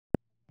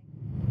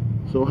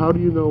So how do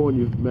you know when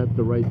you've met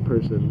the right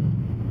person?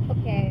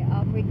 Okay,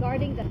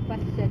 regarding the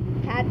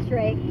question,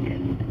 Patrick,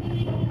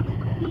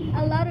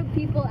 a lot of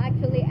people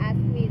actually ask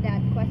me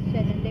that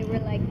question, and they were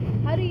like,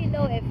 "How do you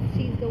know if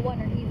she's the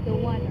one or he's the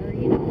one?" Or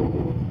you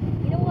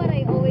know what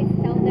I always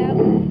tell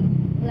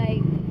them, like,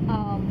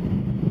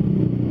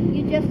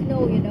 you just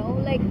know,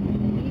 like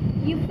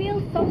you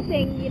feel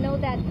something,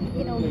 that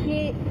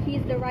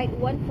he's the right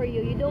one for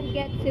you. You don't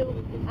get to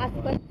ask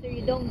questions, or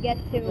you don't get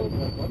to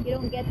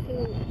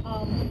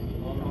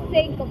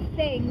think of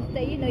things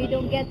that you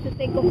don't get to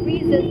think of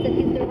reasons that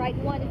he's the right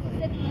one. It's just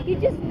that you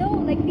just know,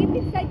 like deep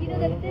inside, you know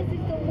that this is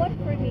the one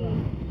for me.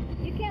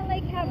 You can't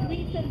like have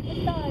reasons,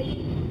 basta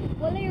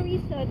wala yung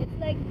reason. It's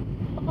like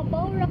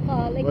makabawra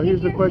ka, like Well, in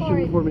here's the your question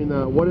heart. for me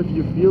now. What if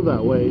you feel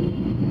that way,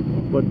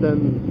 but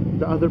then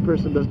the other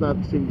person does not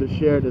seem to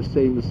share the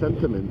same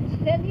sentiment?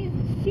 Then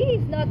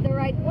she's not the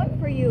right one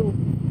for you.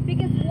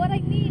 Because what I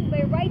mean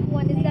by right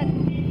one is that,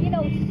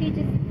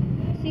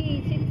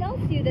 she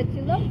tells you that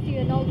she loves you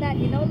and all that,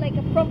 like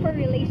a proper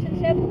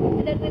relationship.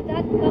 And then when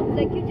that comes,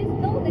 like you just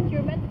know that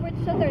you're meant for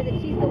each other, that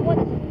she's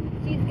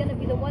gonna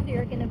be the one that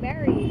you're gonna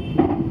marry.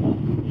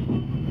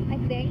 I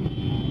think.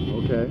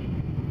 Okay.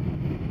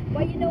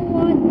 But you know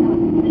what?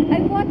 I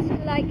watched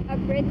like a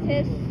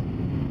British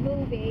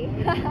movie.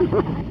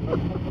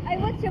 I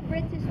watched a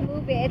British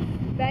movie. It's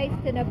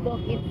based in a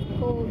book. It's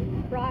called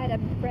Pride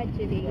and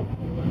Prejudice.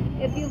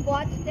 If you've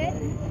watched it,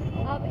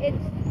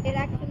 it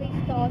actually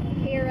stars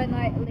Keira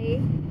Knightley,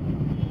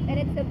 and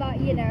it's about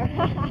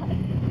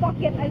fuck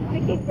it, I'm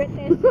speaking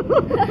British.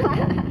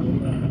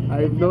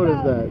 I've it's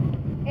noticed about that.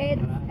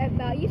 it's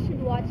about you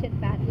should watch it,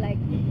 Pat. Like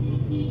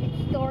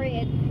its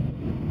story.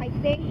 I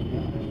think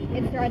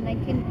it's around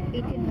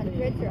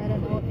 1800s, or I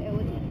don't know.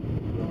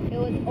 It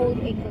was old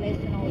English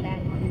and all that.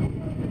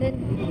 Then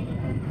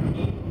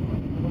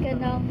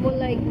kanang well,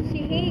 like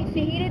she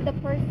hated the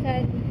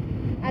person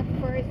at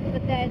first,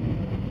 but then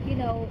you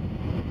know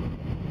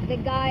the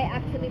guy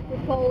actually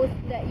proposed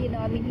that,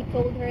 I mean, he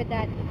told her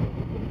that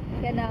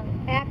kanang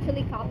I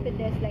actually copied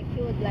this. Like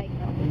he was like,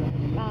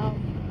 um,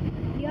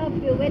 you have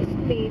bewitched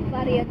me,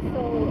 body and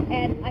soul,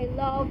 and I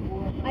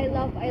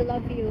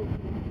love you.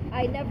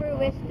 I never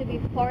wish to be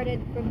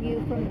parted from you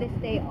from this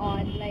day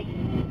on. Like,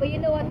 but you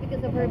know what?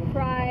 Because of her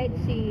pride,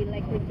 she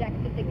like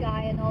rejected the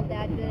guy and all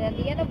that. But at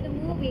the end of the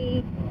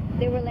movie,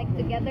 they were like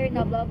together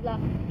na blah blah.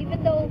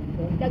 Even though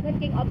daghan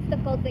king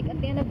obstacles, like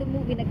at the end of the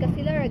movie,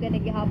 nagkasila ra gani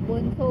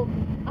gihapon. So,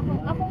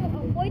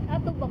 ang point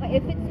ato baka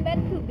if it's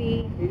meant to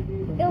be,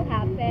 it'll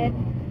happen.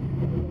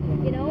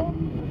 You know,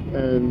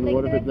 And like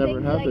what if there it are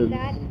never things like happens?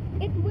 that.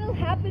 It will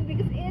happen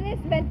because it is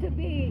meant to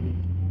be.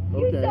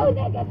 You're Okay. so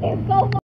negative. Go